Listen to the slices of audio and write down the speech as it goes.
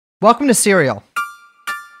Welcome to Serial.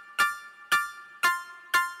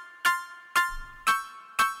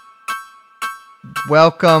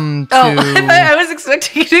 Welcome to... Oh, I was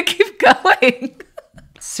expecting you to keep going.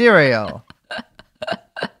 Serial.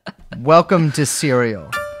 Welcome to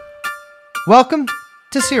Serial. Welcome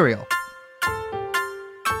to Serial.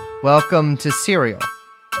 Welcome to Serial.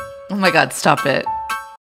 Oh my God, stop it.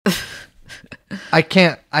 I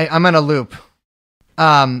can't. I'm on a loop.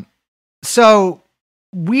 So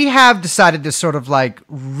we have decided to sort of like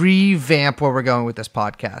revamp where we're going with this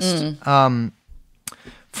podcast.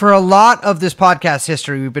 For a lot of this podcast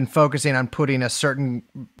history, we've been focusing on putting a certain,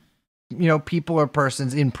 people or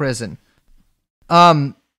persons in prison.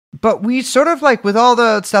 But we sort of like, with all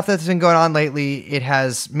the stuff that's been going on lately, it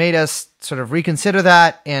has made us sort of reconsider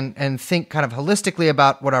that and think kind of holistically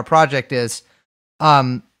about what our project is.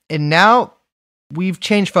 And now we've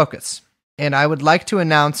changed focus. And I would like to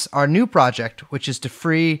announce our new project, which is to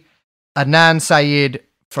free Adnan Seyed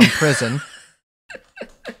from prison.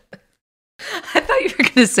 I thought you were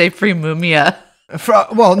going to say free Mumia.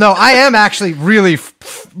 Well, no, I am actually really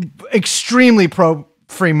extremely pro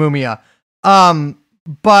free Mumia.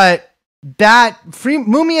 But that free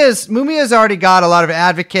Mumia's already got a lot of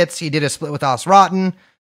advocates. He did a split with Os Rotten,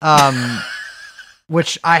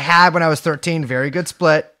 which I had when I was 13. Very good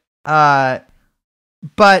split.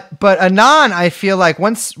 But Anon, I feel like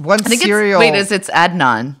once Serial... It's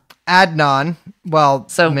Adnan. Adnan. Well,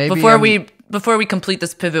 so maybe before we complete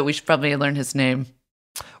this pivot, we should probably learn his name.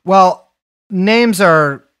 Well, names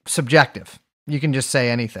are subjective. You can just say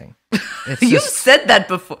anything. Said that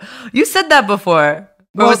before. You said that before.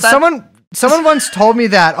 Well, someone once told me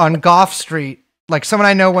that on Gough Street. Like, someone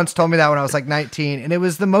I know once told me that when I was like 19, and it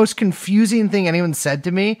was the most confusing thing anyone said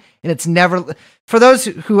to me. And it's never, for those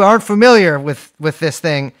who aren't familiar with this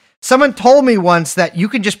thing, someone told me once that you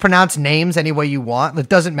can just pronounce names any way you want. It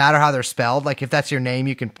doesn't matter how they're spelled. Like, if that's your name,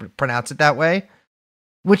 you can pronounce it that way,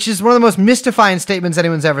 which is one of the most mystifying statements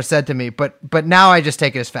anyone's ever said to me. But now I just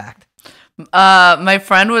take it as fact. My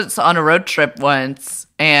friend was on a road trip once,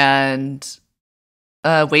 and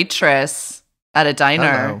a waitress at a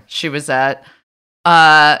diner she was at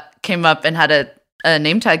came up and had a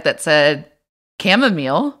name tag that said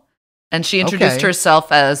chamomile, and she introduced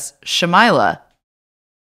herself as Shamila.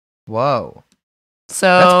 Whoa. So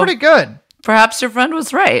that's pretty good. Perhaps your friend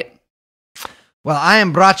was right. Well, I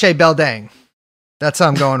am Brache Belden. That's what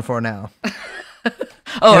I'm going for now. And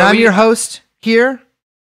I'm your host here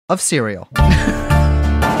of Serial. Free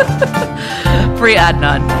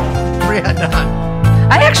Adnan. Free Adnan.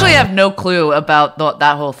 I actually have no clue about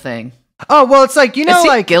that whole thing. Oh, well, it's like, is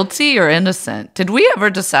he guilty or innocent? Did we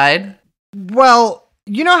ever decide? Well,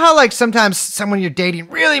 you know how like sometimes someone you're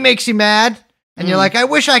dating really makes you mad and you're like, I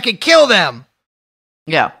wish I could kill them.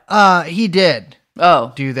 Yeah. He did.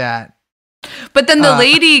 Do that. But then the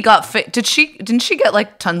lady got didn't she get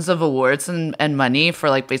like tons of awards and money for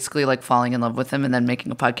like basically like falling in love with him and then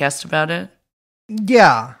making a podcast about it?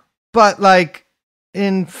 Yeah. But like,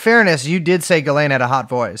 in fairness, you did say Ghislaine had a hot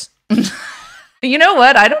voice. You know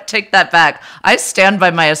what? I don't take that back. I stand by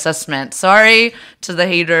my assessment. Sorry to the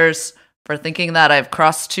haters for thinking that I've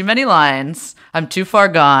crossed too many lines. I'm too far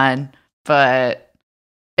gone. But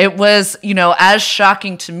it was, as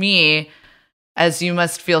shocking to me as you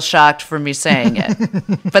must feel shocked for me saying it.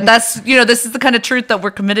 But that's, this is the kind of truth that we're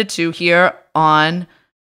committed to here on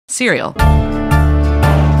Serial.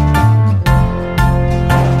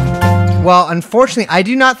 Well, unfortunately, I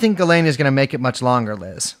do not think Ghislaine is going to make it much longer,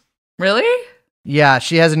 Liz. Really? Yeah,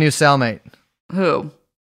 she has a new cellmate. Who?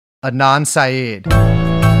 Adnan Seyed.